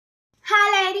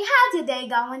how's your day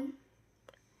going?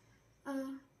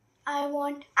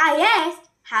 I asked,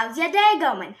 how's your day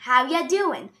going? How you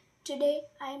doing? Today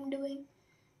I'm doing,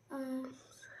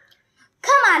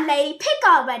 Come on, lady, pick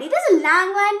already. There's a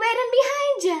long line waiting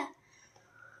behind you.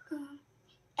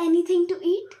 Anything to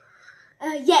eat?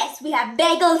 Yes, we have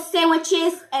bagels,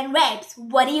 sandwiches, and wraps.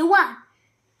 What do you want?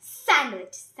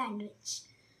 Sandwich.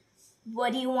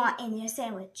 What do you want in your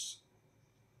sandwich?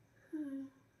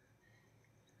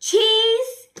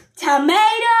 Cheese, tomato,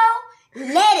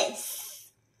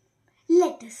 lettuce.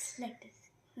 Lettuce.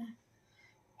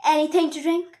 Anything to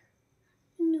drink?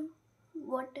 No.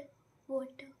 Water.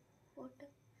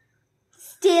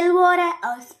 Still water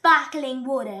or sparkling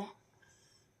water?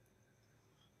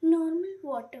 Normal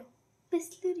water.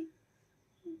 Bisleri.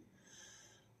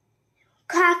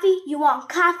 Coffee? You want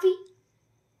coffee?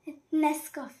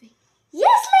 Nescoffee.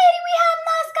 Yes, lady, we have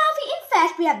Nescoffee. In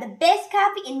fact, we have the best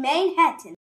coffee in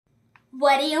Manhattan.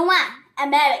 What do you want?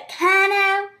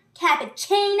 Americano,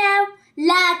 cappuccino,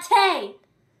 latte.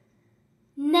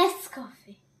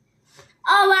 Nescoffee.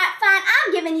 All right, fine.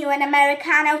 I'm giving you an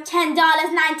Americano,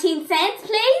 $10.19,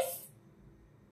 please.